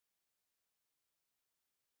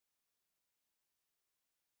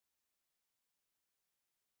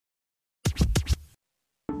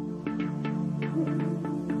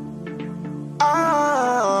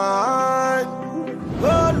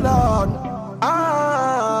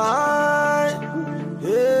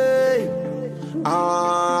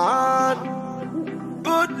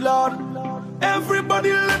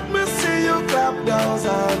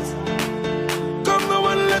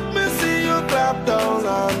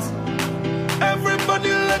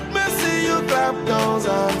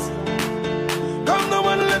those hands. Come now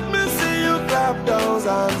and let me see you clap those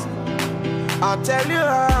hands. I'll tell you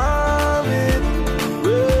how it,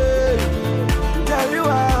 tell you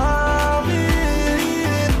how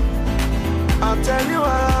it, I'll tell you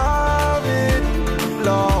how it,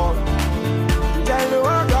 Lord, tell you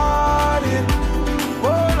I got it,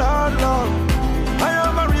 oh Lord, Lord, I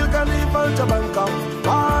am a real carnival to Bangkok,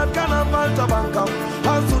 hard carnival to Bangkok.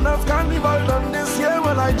 As soon as carnival done this year,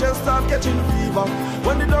 well I just start catching fever.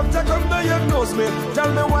 When the doctor come diagnose me,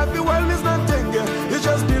 tell me why the world is not thinking. It's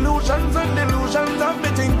just delusions and delusions of me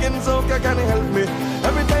thinking, so can you help me?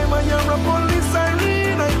 Every time I hear a police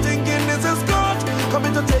siren, I'm thinking this is God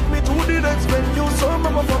coming to take me to the next venue, so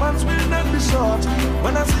my performance will not be short.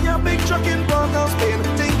 When I see a big truck in Port of Spain,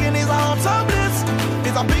 thinking it's a house of bliss.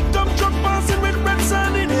 It's a big dump truck passing with red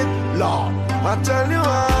sand in it. Lord, I tell you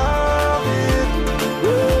how it,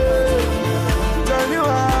 tell you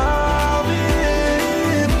how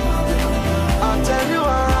it, I tell you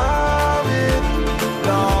how it,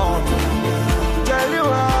 Lord, tell you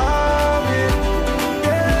how it,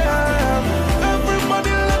 yeah.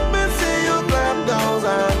 Everybody let me see you clap those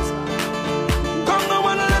hands. Come now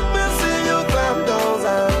and let me see you clap those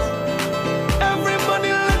hands. Everybody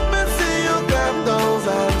let me see you clap those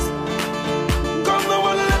hands. Come now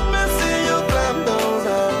and let me see you clap those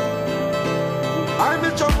hands. I be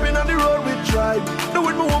jumping on the road with tribe, do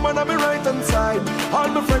with my woman on my right hand side. All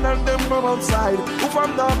my friends and them from outside, who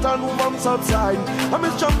from north and who from south side. I be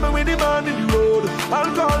jumping with the man in the road,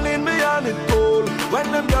 I'll call in me and it cold.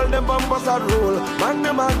 When them girl them bumpers that roll, man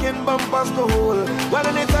them marking bumpers to hold. Well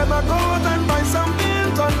anytime I go out and buy some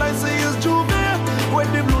bills, all I see is Juve. When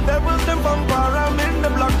the blue devils them from I'm in the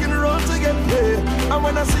blocking road to get paid. And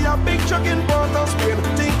when I see a big truck in Port of Spain,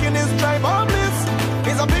 thinking it's drive on this,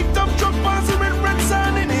 it's a big dump truck passing with red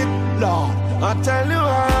sand in it. Lord, I tell you